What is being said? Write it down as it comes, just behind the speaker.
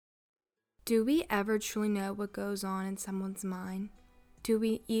Do we ever truly know what goes on in someone's mind? Do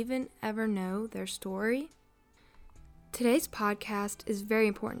we even ever know their story? Today's podcast is very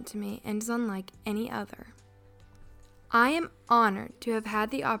important to me and is unlike any other. I am honored to have had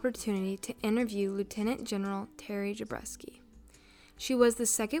the opportunity to interview Lieutenant General Terry Gabreski. She was the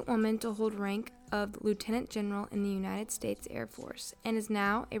second woman to hold rank of Lieutenant General in the United States Air Force and is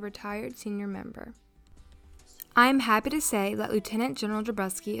now a retired senior member. I am happy to say that Lieutenant General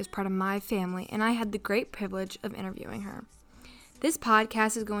Gabreski is part of my family, and I had the great privilege of interviewing her. This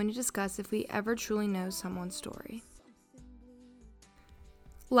podcast is going to discuss if we ever truly know someone's story.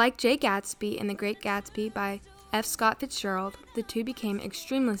 Like Great Gatsby and The Great Gatsby by F. Scott Fitzgerald, the two became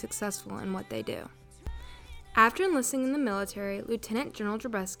extremely successful in what they do. After enlisting in the military, Lieutenant General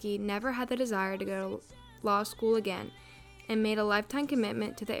Gabreski never had the desire to go to law school again and made a lifetime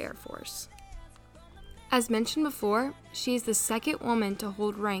commitment to the Air Force. As mentioned before, she is the second woman to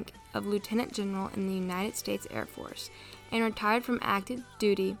hold rank of Lieutenant General in the United States Air Force and retired from active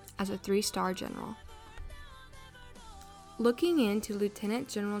duty as a 3-star general. Looking into Lieutenant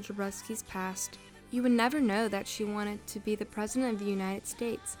General Gabreski's past, you would never know that she wanted to be the President of the United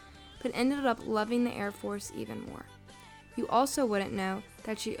States, but ended up loving the Air Force even more. You also wouldn't know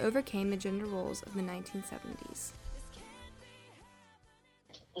that she overcame the gender roles of the 1970s.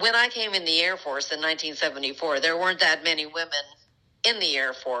 When I came in the Air Force in 1974, there weren't that many women in the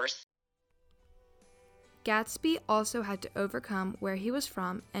Air Force. Gatsby also had to overcome where he was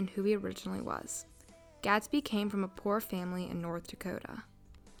from and who he originally was. Gatsby came from a poor family in North Dakota.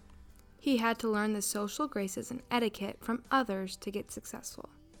 He had to learn the social graces and etiquette from others to get successful.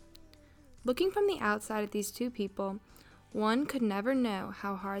 Looking from the outside at these two people, one could never know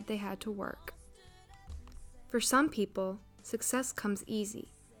how hard they had to work. For some people, success comes easy,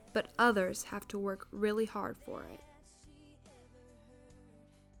 but others have to work really hard for it.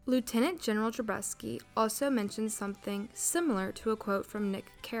 Lieutenant General Gabreski also mentioned something similar to a quote from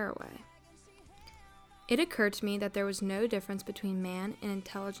Nick Carraway. It occurred to me that there was no difference between man in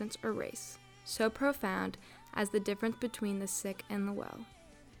intelligence or race, so profound as the difference between the sick and the well.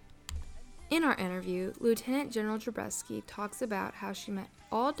 In our interview, Lieutenant General Gabreski talks about how she met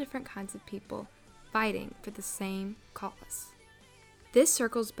all different kinds of people fighting for the same cause. This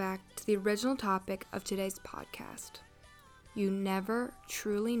circles back to the original topic of today's podcast. You never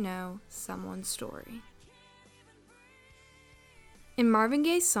truly know someone's story. In Marvin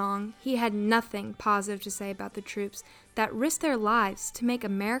Gaye's song, he had nothing positive to say about the troops that risked their lives to make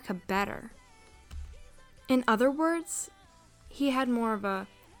America better. In other words, he had more of a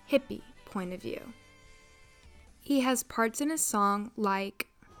hippie point of view. He has parts in his song like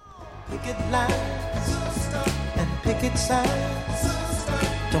picket lines and picket signs,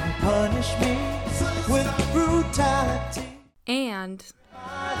 don't punish me with brutality, and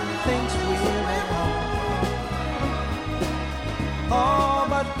thinks we're at home. Oh,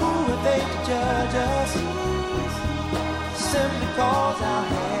 but who are they to judge us simply cause our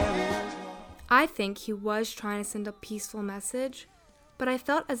hair is long? I think he was trying to send a peaceful message, but I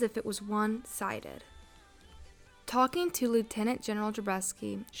felt as if it was one-sided. Talking to Lieutenant General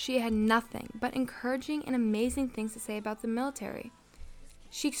Gabreski, she had nothing but encouraging and amazing things to say about the military.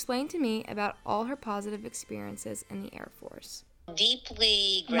 She explained to me about all her positive experiences in the Air Force.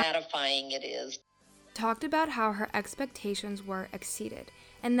 Deeply gratifying it is. Talked about how her expectations were exceeded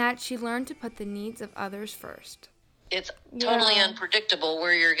and that she learned to put the needs of others first. It's totally unpredictable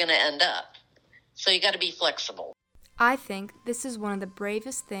where you're going to end up, so you got to be flexible. I think this is one of the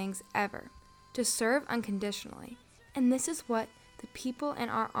bravest things ever, to serve unconditionally, and this is what the people in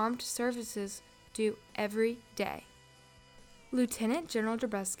our armed services do every day. Lieutenant General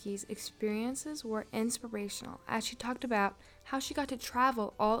Gabreski's experiences were inspirational as she talked about how she got to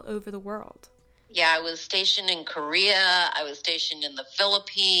travel all over the world. Yeah, I was stationed in Korea, I was stationed in the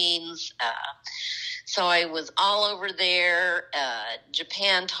Philippines, so I was all over there,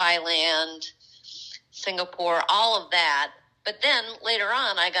 Japan, Thailand, Singapore, all of that. But then later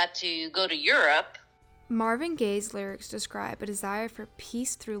on, I got to go to Europe. Marvin Gaye's lyrics describe a desire for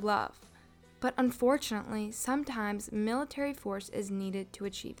peace through love. But unfortunately, sometimes military force is needed to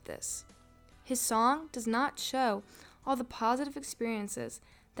achieve this. His song does not show all the positive experiences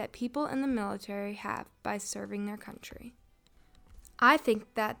that people in the military have by serving their country. I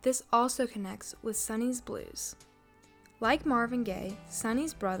think that this also connects with Sonny's blues. Like Marvin Gaye,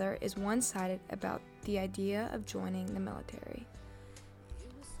 Sonny's brother is one-sided about the idea of joining the military.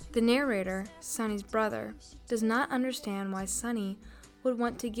 The narrator, Sonny's brother, does not understand why Sonny would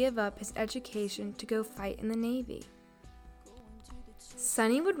want to give up his education to go fight in the Navy.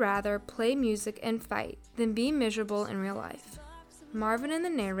 Sonny would rather play music and fight than be miserable in real life. Marvin and the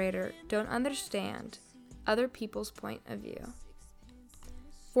narrator don't understand other people's point of view.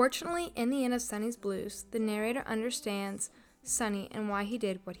 Fortunately, in the end of Sonny's Blues, the narrator understands Sonny and why he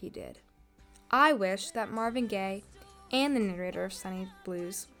did what he did. I wish that Marvin Gaye and the narrator of Sonny's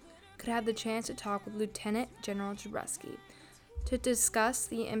Blues could have the chance to talk with Lieutenant General Gabreski to discuss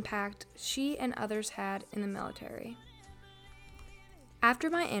the impact she and others had in the military. After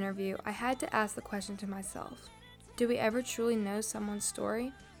my interview, I had to ask the question to myself, do we ever truly know someone's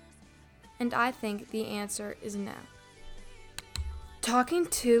story? And I think the answer is no. Talking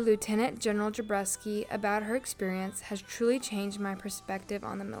to Lieutenant General Gabreski about her experience has truly changed my perspective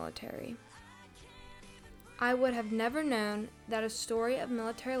on the military. I would have never known that a story of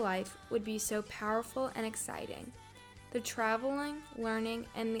military life would be so powerful and exciting. The traveling, learning,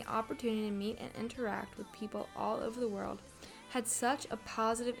 and the opportunity to meet and interact with people all over the world had such a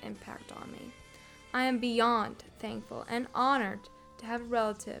positive impact on me. I am beyond thankful and honored to have a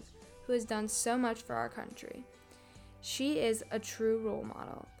relative who has done so much for our country. She is a true role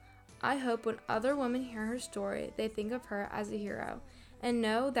model. I hope when other women hear her story, they think of her as a hero and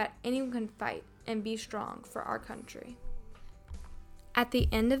know that anyone can fight and be strong for our country. At the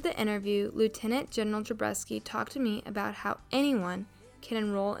end of the interview, Lieutenant General Gabreski talked to me about how anyone can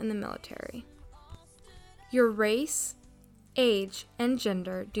enroll in the military. Your race, age, and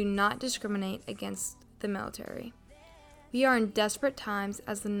gender do not discriminate against the military. We are in desperate times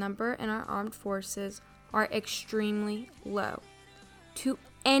as the number in our armed forces are extremely low. To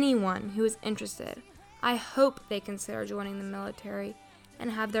anyone who is interested, I hope they consider joining the military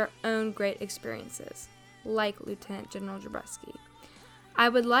and have their own great experiences, like Lieutenant General Gabreski. I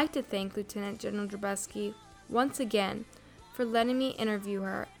would like to thank Lieutenant General Gabreski once again for letting me interview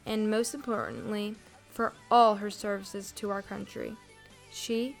her, and most importantly, for all her services to our country.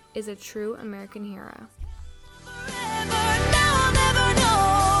 She is a true American hero.